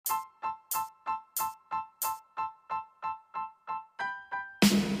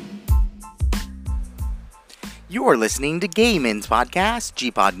You're listening to Gayman's podcast,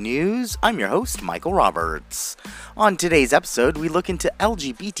 G-Pod News. I'm your host, Michael Roberts. On today's episode, we look into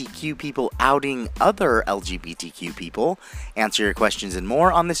LGBTQ people outing other LGBTQ people, answer your questions and more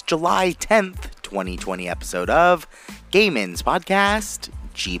on this July 10th, 2020 episode of Gayman's podcast,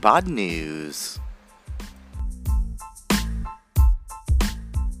 G-Pod News.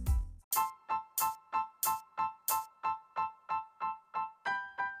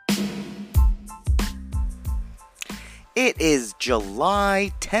 It is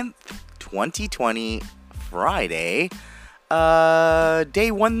July 10th, 2020, Friday, day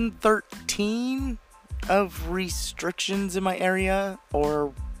 113 of restrictions in my area,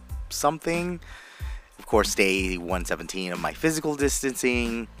 or something. Of course, day 117 of my physical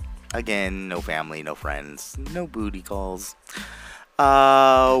distancing. Again, no family, no friends, no booty calls. We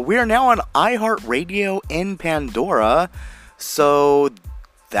are now on iHeartRadio in Pandora, so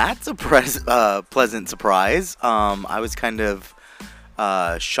that's a pleasant surprise. I was kind of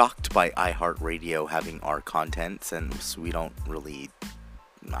shocked by iHeartRadio having our content, since we don't really,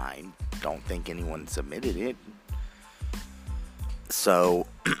 I don't think anyone submitted it. So,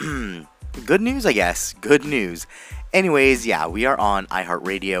 good news, I guess. Good news. Anyways, yeah, we are on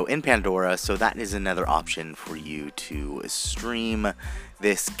iHeartRadio in Pandora, so that is another option for you to stream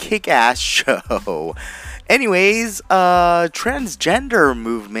this kick-ass show. Anyways, transgender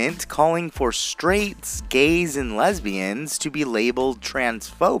movement calling for straights, gays, and lesbians to be labeled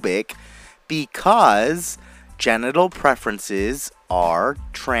transphobic because genital preferences are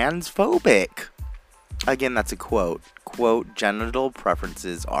transphobic. Again, that's a quote. Quote, genital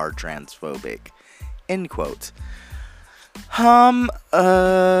preferences are transphobic. End quote.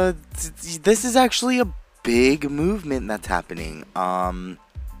 This is actually a big movement that's happening.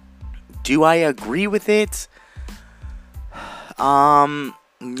 Do I agree with it?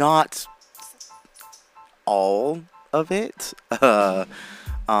 Not all of it.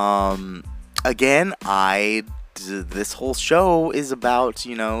 Again, this whole show is about,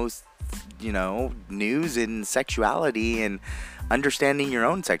 news and sexuality and understanding your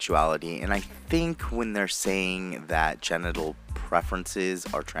own sexuality. And I think when they're saying that genital preferences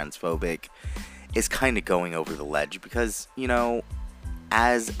are transphobic, is kind of going over the ledge because,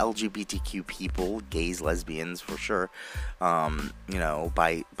 as LGBTQ people, gays, lesbians, for sure,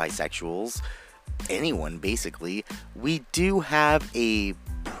 bisexuals, anyone basically, we do have a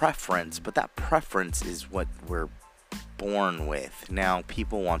preference, but that preference is what we're born with. Now,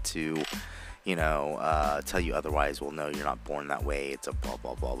 people want to, tell you otherwise. Well, no, you're not born that way. It's a blah,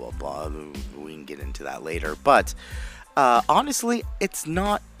 blah, blah, blah, blah. We can get into that later. But, honestly, it's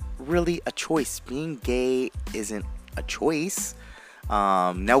not really a choice. Being gay isn't a choice.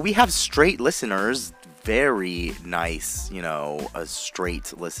 Now we have straight listeners, very nice,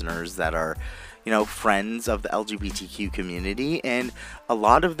 straight listeners that are, friends of the LGBTQ community, and a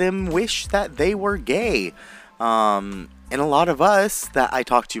lot of them wish that they were gay. And a lot of us that I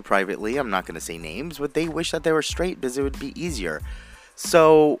talk to privately, I'm not going to say names, but they wish that they were straight because it would be easier.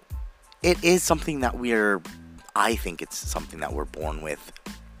 So it is something that I think it's something that we're born with.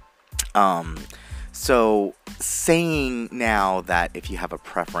 So saying now that if you have a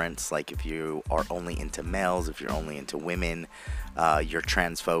preference, like if you are only into males, if you're only into women, you're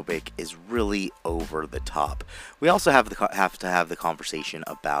transphobic, is really over the top. We also have to have the conversation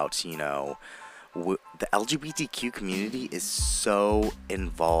about, the LGBTQ community is so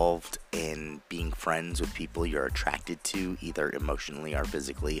involved in being friends with people you're attracted to, either emotionally or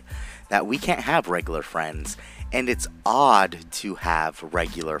physically, that we can't have regular friends. And it's odd to have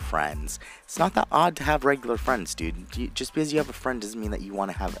regular friends. It's not that odd to have regular friends, dude. Just because you have a friend doesn't mean that you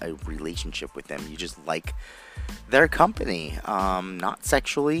want to have a relationship with them. You just like their company. Not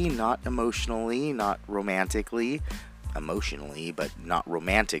sexually, not emotionally, not romantically. Emotionally, but not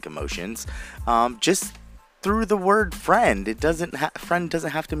romantic emotions. Just through the word friend. Friend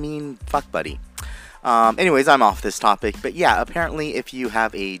doesn't have to mean fuck buddy. Anyways, I'm off this topic, but yeah, apparently if you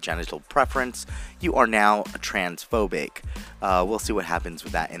have a genital preference, you are now transphobic. We'll see what happens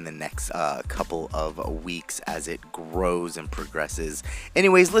with that in the next couple of weeks as it grows and progresses.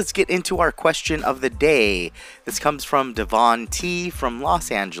 Anyways, let's get into our question of the day. This comes from Devon T from Los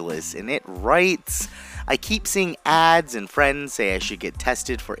Angeles, and it writes, I keep seeing ads and friends say I should get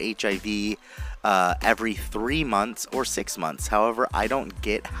tested for HIV every 3 months or 6 months. However, I don't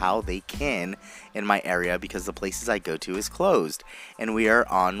get how they can in my area because the places I go to is closed and we are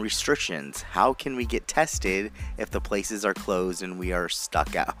on restrictions. How can we get tested if the places are closed and we are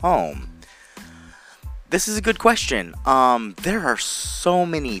stuck at home? This is a good question. There are so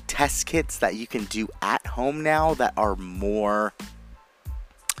many test kits that you can do at home now that are more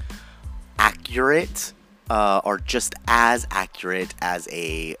accurate are just as accurate as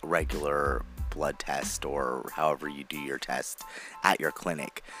a regular blood test or however you do your test at your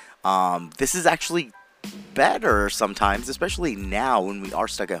clinic. This is actually better sometimes, especially now when we are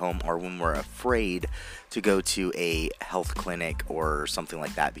stuck at home or when we're afraid to go to a health clinic or something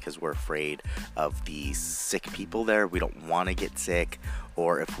like that because we're afraid of the sick people there. We don't want to get sick,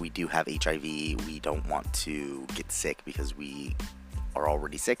 or if we do have HIV, we don't want to get sick because we are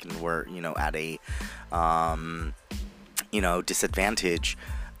already sick and we're, at a, disadvantage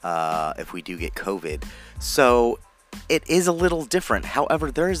if we do get COVID. So it is a little different.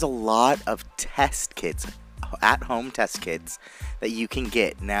 However, there is a lot of test kits, at-home test kits, that you can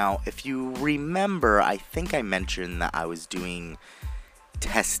get. Now, if you remember, I think I mentioned that I was doing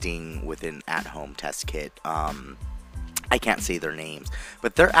testing with an at-home test kit. I can't say their names,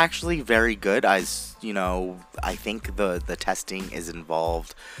 but they're actually very good. I think the testing is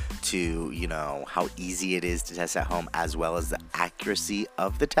involved to, how easy it is to test at home, as well as the accuracy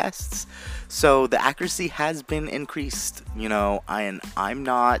of the tests. So the accuracy has been increased. I'm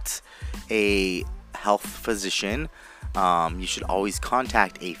not a health physician. You should always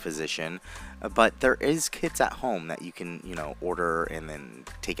contact a physician. But there is kits at home that you can, order and then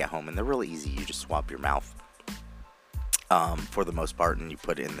take at home, and they're really easy. You just swab your mouth. For the most part, and you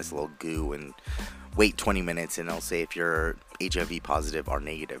put it in this little goo and wait 20 minutes, and it'll say if you're HIV positive or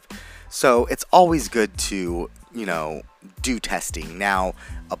negative. So it's always good to, do testing. Now,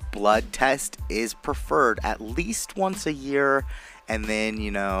 a blood test is preferred at least once a year, and then,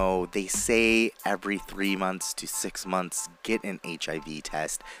 they say every 3 months to 6 months, get an HIV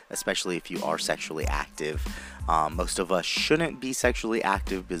test, especially if you are sexually active. Most of us shouldn't be sexually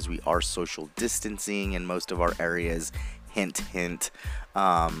active because we are social distancing in most of our areas. Hint, hint.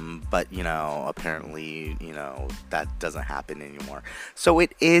 But, apparently, that doesn't happen anymore. So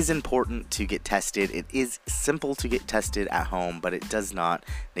it is important to get tested. It is simple to get tested at home, but it does not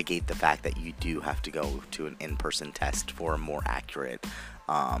negate the fact that you do have to go to an in-person test for a more accurate,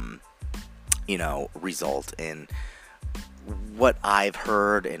 result. And what I've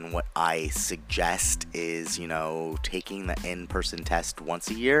heard and what I suggest is, taking the in-person test once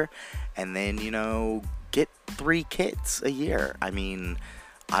a year, and then, get 3 kits a year. I mean,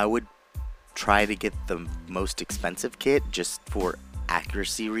 I would try to get the most expensive kit just for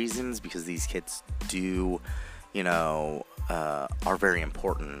accuracy reasons, because these kits do, are very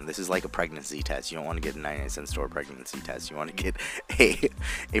important. This is like a pregnancy test. You don't want to get a 99-cent store pregnancy test. You want to get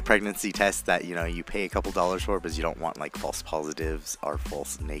a pregnancy test that, you pay a couple dollars for, because you don't want like false positives or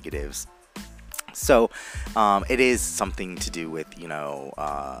false negatives. So it is something to do with,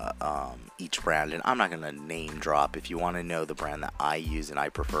 each brand, and I'm not going to name drop. If you want to know the brand that I use and I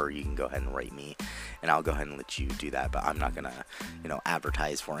prefer, you can go ahead and write me, and I'll go ahead and let you do that, but I'm not going to,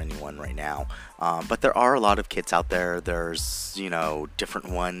 advertise for anyone right now. But there are a lot of kits out there. There's, different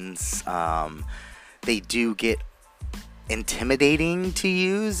ones. They do get intimidating to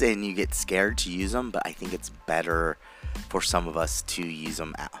use, and you get scared to use them, but I think it's better for some of us to use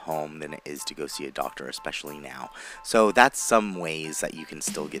them at home than it is to go see a doctor, especially now. So that's some ways that you can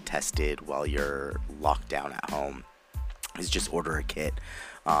still get tested while you're locked down at home, is just order a kit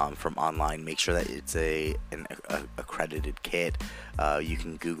from online. Make sure that it's an accredited kit. You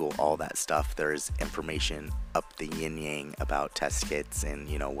can Google all that stuff. There's information up the yin yang about test kits and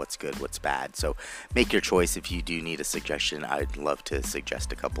what's good, what's bad. So make your choice. If you do need a suggestion, I'd love to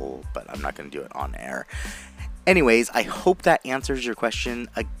suggest a couple, but I'm not going to do it on air. Anyways, I hope that answers your question.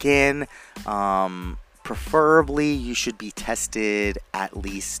 Again, preferably you should be tested at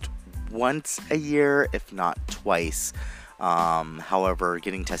least once a year, if not twice. However,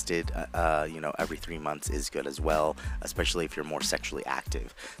 getting tested, every 3 months is good as well, especially if you're more sexually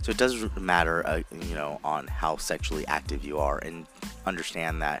active. So it does matter, on how sexually active you are, and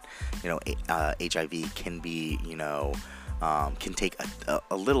understand that, HIV can be, can take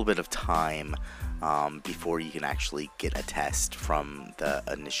a little bit of time before you can actually get a test from the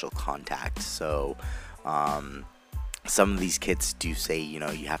initial contact. So some of these kits do say, you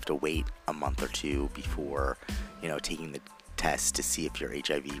have to wait a month or two before, taking the test to see if you're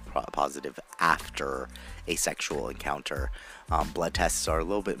HIV positive after a sexual encounter. Blood tests are a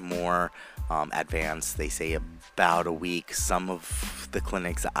little bit more advanced. They say about a week. Some of the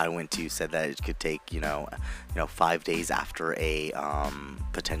clinics that I went to said that it could take 5 days after a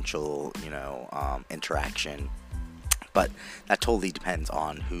potential interaction. But that totally depends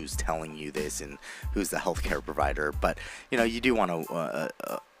on who's telling you this and who's the healthcare provider. But you do want to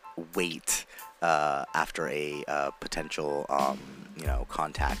wait after a potential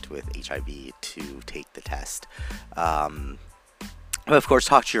contact with HIV to take the test. But of course,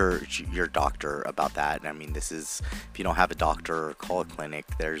 talk to your doctor about that. I mean, this is, if you don't have a doctor, call a clinic.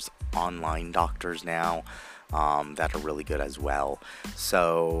 There's online doctors now that are really good as well.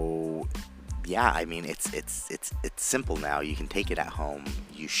 So yeah, I mean, it's simple now. You can take it at home.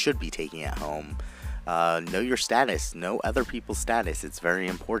 You should be taking it at home. Know your status. Know other people's status. It's very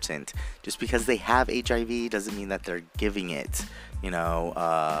important. Just because they have HIV doesn't mean that they're giving it. You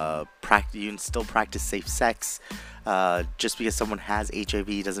know, you can still practice safe sex. Just because someone has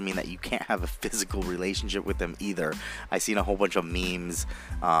HIV doesn't mean that you can't have a physical relationship with them either. I seen a whole bunch of memes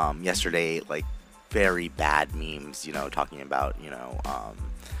yesterday, like very bad memes, you know, talking about, you know,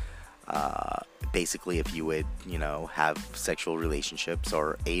 basically if you would, you know, have sexual relationships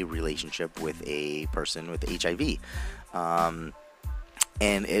or a relationship with a person with HIV.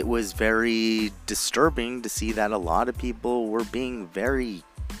 And it was very disturbing to see that a lot of people were being very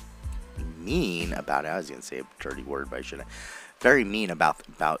mean about it. I was going to say a dirty word, but I shouldn't. Very mean about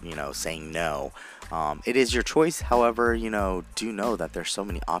you know, saying no. It is your choice. However, you know, do know that there's so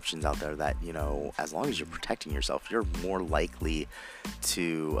many options out there that, you know, as long as you're protecting yourself, you're more likely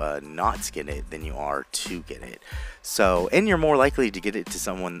to not get it than you are to get it. So, and you're more likely to get it to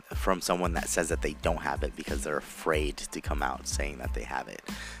someone that says that they don't have it because they're afraid to come out saying that they have it.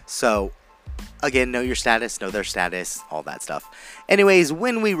 So again, know your status, know their status, all that stuff. Anyways,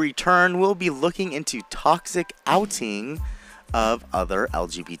 when we return, we'll be looking into toxic outing of other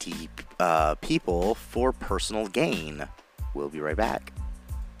LGBT people for personal gain. We'll be right back.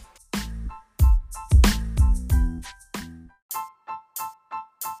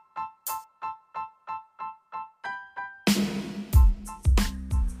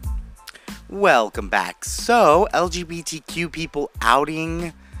 Welcome back. So, LGBTQ people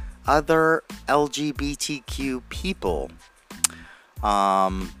outing other LGBTQ people.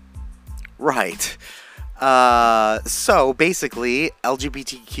 Right. So basically,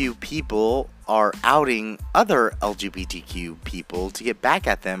 LGBTQ people are outing other LGBTQ people to get back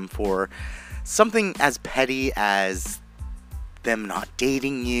at them for something as petty as them not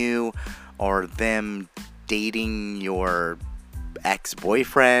dating you or them dating your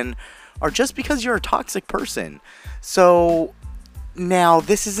ex-boyfriend or just because you're a toxic person. So now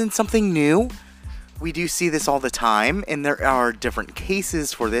this isn't something new. We do see this all the time, and there are different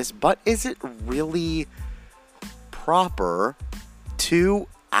cases for this, but is it really proper to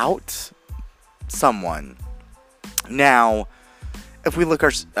out someone? Now, if we look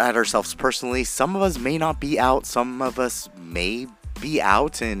at ourselves personally, some of us may not be out, some of us may be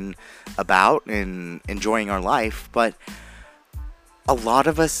out and about and enjoying our life, but a lot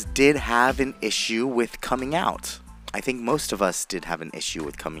of us did have an issue with coming out. I think most of us did have an issue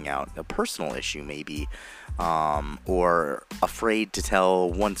with coming out, a personal issue maybe, or afraid to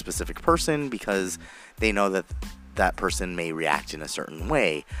tell one specific person because they know that that person may react in a certain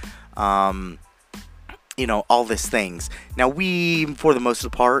way. You know, all these things. Now, we, for the most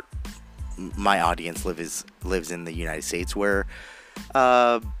part, my audience lives in the United States, where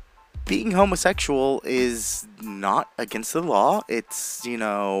being homosexual is not against the law. It's, you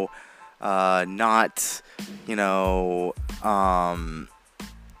know, not, you know,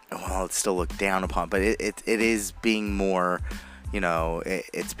 well, it's still looked down upon, but it is being more, you know,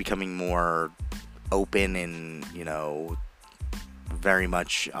 it's becoming more open and, you know, very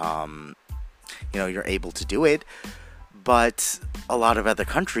much, you know, you're able to do it. But a lot of other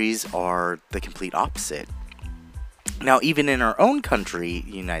countries are the complete opposite. Now, even in our own country,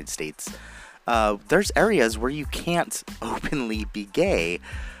 United States, there's areas where you can't openly be gay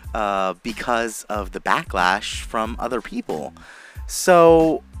because of the backlash from other people.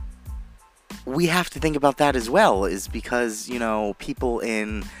 So we have to think about that as well, is because, you know, people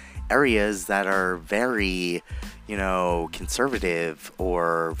in areas that are very, you know, conservative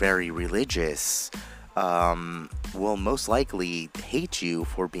or very religious will most likely hate you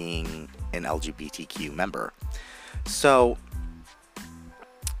for being an LGBTQ member. So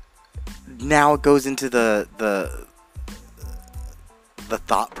now it goes into the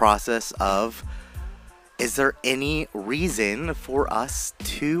thought process of, is there any reason for us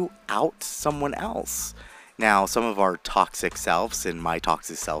to out someone else? Now, some of our toxic selves, and my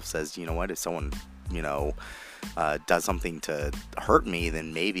toxic self says, you know what, if someone, you know, does something to hurt me,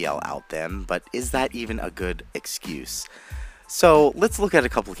 then maybe I'll out them. But is that even a good excuse? So let's look at a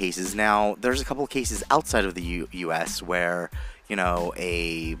couple of cases. Now, there's a couple of cases outside of the U.S. where, you know,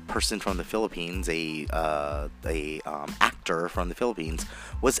 a person from the Philippines, a actor from the Philippines,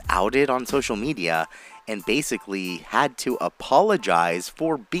 was outed on social media and basically had to apologize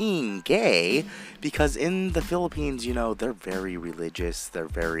for being gay, because in the Philippines, you know, they're very religious, they're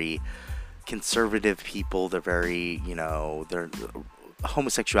very conservative people, they're very, you know, they're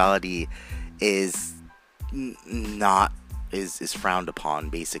homosexuality is not is frowned upon,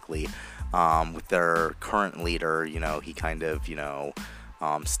 basically. With their current leader, he kind of,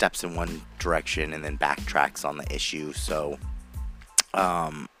 steps in one direction and then backtracks on the issue. So,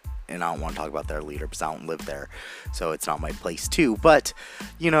 and I don't want to talk about their leader because I don't live there, so it's not my place to. But,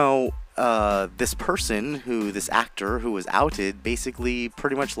 this actor who was outed, basically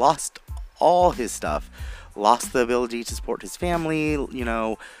pretty much lost all his stuff. Lost the ability to support his family,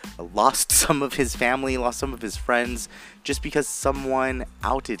 lost some of his family, lost some of his friends, just because someone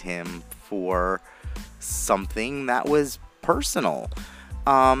outed him for something that was personal.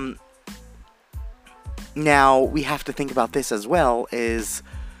 Now, we have to think about this as well, is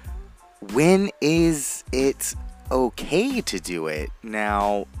when is it okay to do it?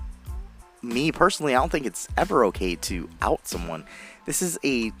 Now, me personally, I don't think it's ever okay to out someone. This is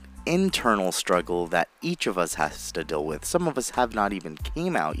a internal struggle that each of us has to deal with. Some of us have not even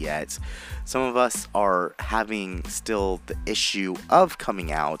came out yet. Some of us are having still the issue of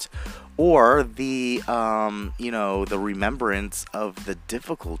coming out, or the the remembrance of the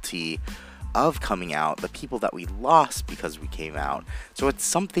difficulty of coming out, the people that we lost because we came out. So it's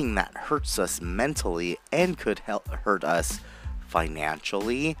something that hurts us mentally and could hurt us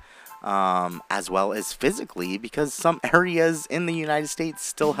financially, as well as physically, because some areas in the United States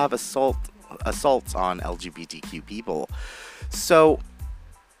still have assaults on LGBTQ people. So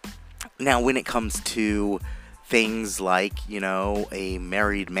now when it comes to things like, a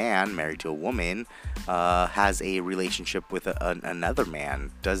married man married to a woman has a relationship with another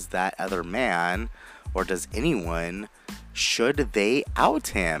man, does that other man, or does anyone, should they out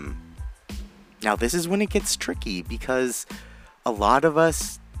him? Now this is when it gets tricky, because a lot of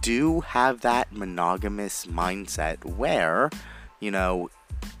us do have that monogamous mindset where,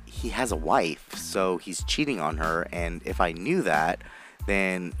 he has a wife, so he's cheating on her, and if I knew that,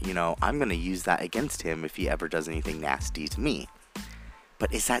 then, I'm going to use that against him if he ever does anything nasty to me.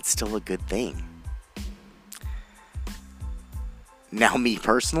 But is that still a good thing? Now, me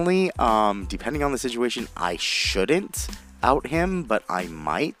personally, depending on the situation, I shouldn't out him, but I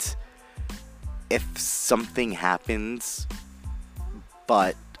might if something happens.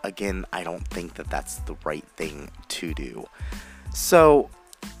 But again, I don't think that that's the right thing to do. So,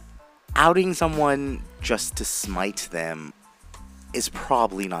 outing someone just to smite them is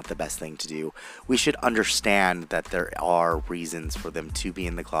probably not the best thing to do. We should understand that there are reasons for them to be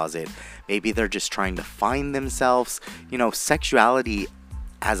in the closet. Maybe they're just trying to find themselves. Sexuality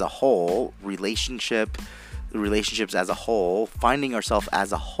as a whole, relationships as a whole, finding ourselves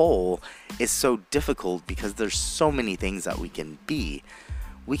as a whole is so difficult because there's so many things that we can be.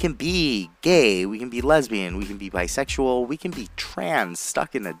 We can be gay, we can be lesbian, we can be bisexual, we can be trans,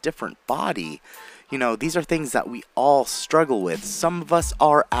 stuck in a different body. These are things that we all struggle with. Some of us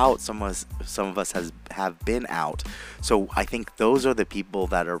are out, some of us have been out. So I think those are the people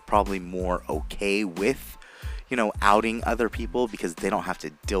that are probably more okay with, outing other people, because they don't have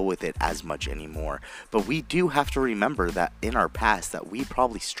to deal with it as much anymore. But we do have to remember that in our past that we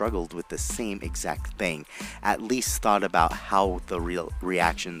probably struggled with the same exact thing. At least thought about how the real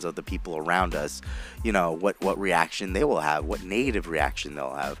reactions of the people around us, what reaction they will have, what negative reaction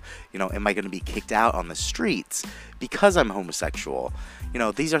they'll have. Am I going to be kicked out on the streets because I'm homosexual?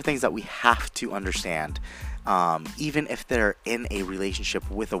 These are things that we have to understand. Even if they're in a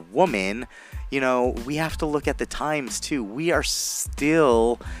relationship with a woman, we have to look at the times too. We are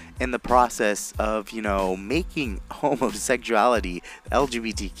still in the process of, making homosexuality, the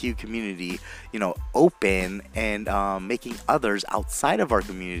LGBTQ community, open, and making others outside of our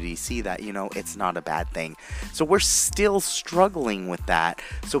community see that, it's not a bad thing. So we're still struggling with that.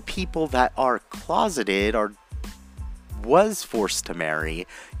 So people that are closeted or was forced to marry,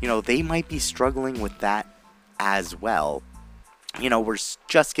 they might be struggling with that as well. We're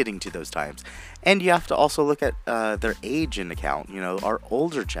just getting to those times. And you have to also look at their age in account. Our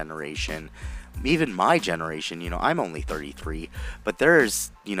older generation, even my generation, I'm only 33, but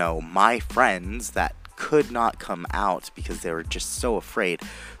there's, my friends that could not come out because they were just so afraid.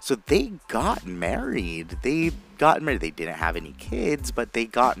 So they got married. They didn't have any kids, but they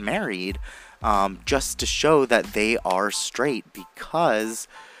got married just to show that they are straight, because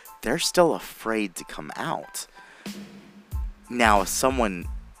they're still afraid to come out. Now, if someone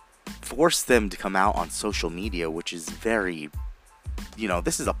forced them to come out on social media, which is very,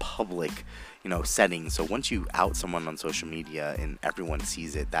 this is a public, setting. So once you out someone on social media and everyone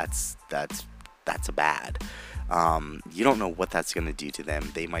sees it, that's a bad. You don't know what that's going to do to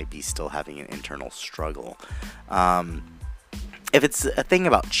them. They might be still having an internal struggle. If it's a thing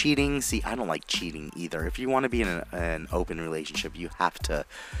about cheating, see, I don't like cheating either. If you want to be in an open relationship, you have to,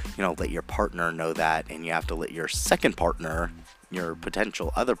 let your partner know that, and you have to let your second partner, your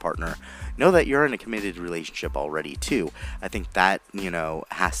potential other partner, know that you're in a committed relationship already too. I think that,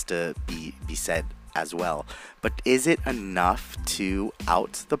 has to be said as well. But is it enough to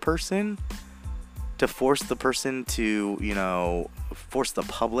out the person? To force the person to, force the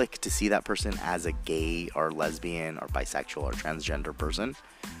public to see that person as a gay or lesbian or bisexual or transgender person?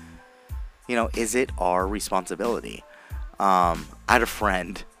 Is it our responsibility? I had a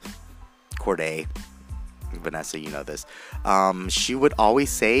friend, Corday, Vanessa, you know this. She would always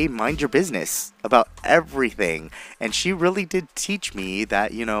say, mind your business about everything. And she really did teach me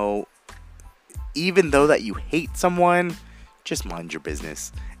that, even though that you hate someone, just mind your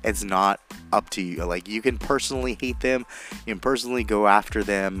business. It's not up to you. Like, you can personally hate them, you can personally go after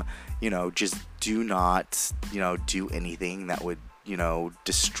them, just do not, do anything that would,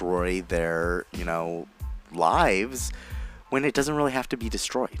 destroy their, lives, when it doesn't really have to be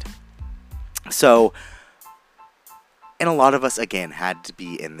destroyed. So, and a lot of us, again, had to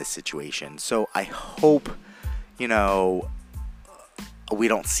be in this situation. So I hope, we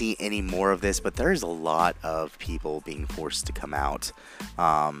don't see any more of this, but there's a lot of people being forced to come out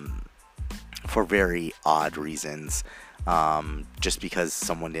for very odd reasons, just because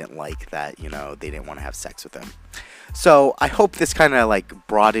someone didn't like that, they didn't want to have sex with them. So I hope this kind of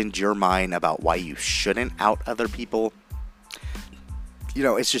broadened your mind about why you shouldn't out other people.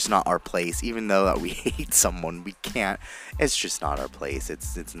 It's just not our place. Even though that we hate someone, we can't. It's just not our place.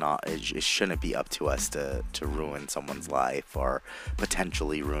 It's not. It shouldn't be up to us to ruin someone's life or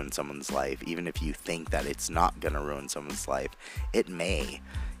potentially ruin someone's life. Even if you think that it's not gonna ruin someone's life, it may.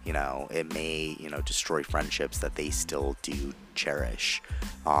 It may destroy friendships that they still do cherish.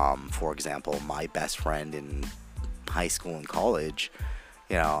 For example, my best friend in high school and college.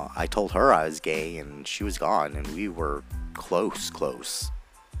 I told her I was gay, and she was gone, and we were close,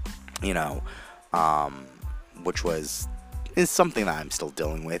 which is something that I'm still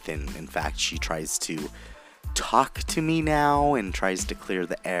dealing with, and in fact, she tries to talk to me now and tries to clear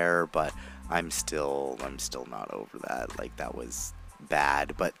the air, but I'm still not over that. That was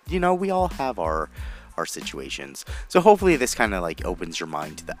bad, but we all have our situations. So hopefully this kind of opens your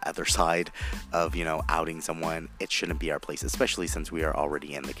mind to the other side of outing someone. It shouldn't be our place, especially since we are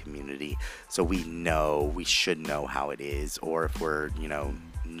already in the community, so we should know how it is. Or if we're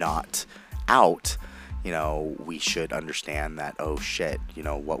not out, we should understand that, oh shit,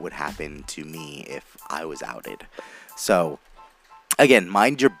 what would happen to me if I was outed. So again,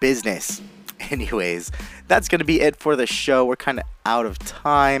 mind your business. Anyways, that's gonna be it for the show. We're kind of out of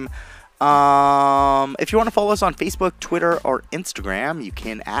time. If you want to follow us on Facebook, Twitter, or Instagram, you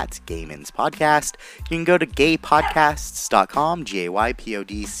can at Gaymen's Podcast. You can go to gaypodcasts.com,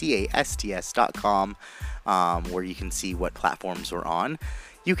 GAYPODCASTS.com, where you can see what platforms we're on.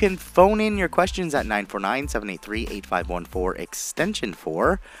 You can phone in your questions at 949-783-8514, extension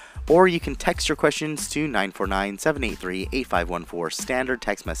 4. Or you can text your questions to 949-783-8514. Standard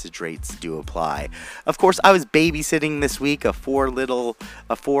text message rates do apply. Of course, I was babysitting this week a four-legged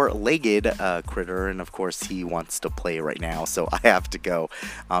critter, and of course he wants to play right now, so I have to go.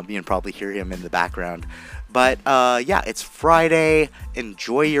 You can probably hear him in the background. But yeah, it's Friday.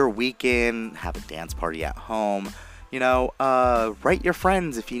 Enjoy your weekend. Have a dance party at home. Write your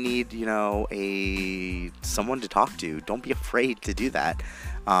friends if you need, someone to talk to. Don't be afraid to do that.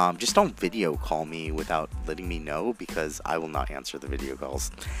 Just don't video call me without letting me know, because I will not answer the video calls.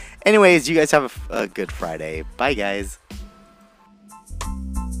 Anyways, you guys have a good Friday. Bye, guys.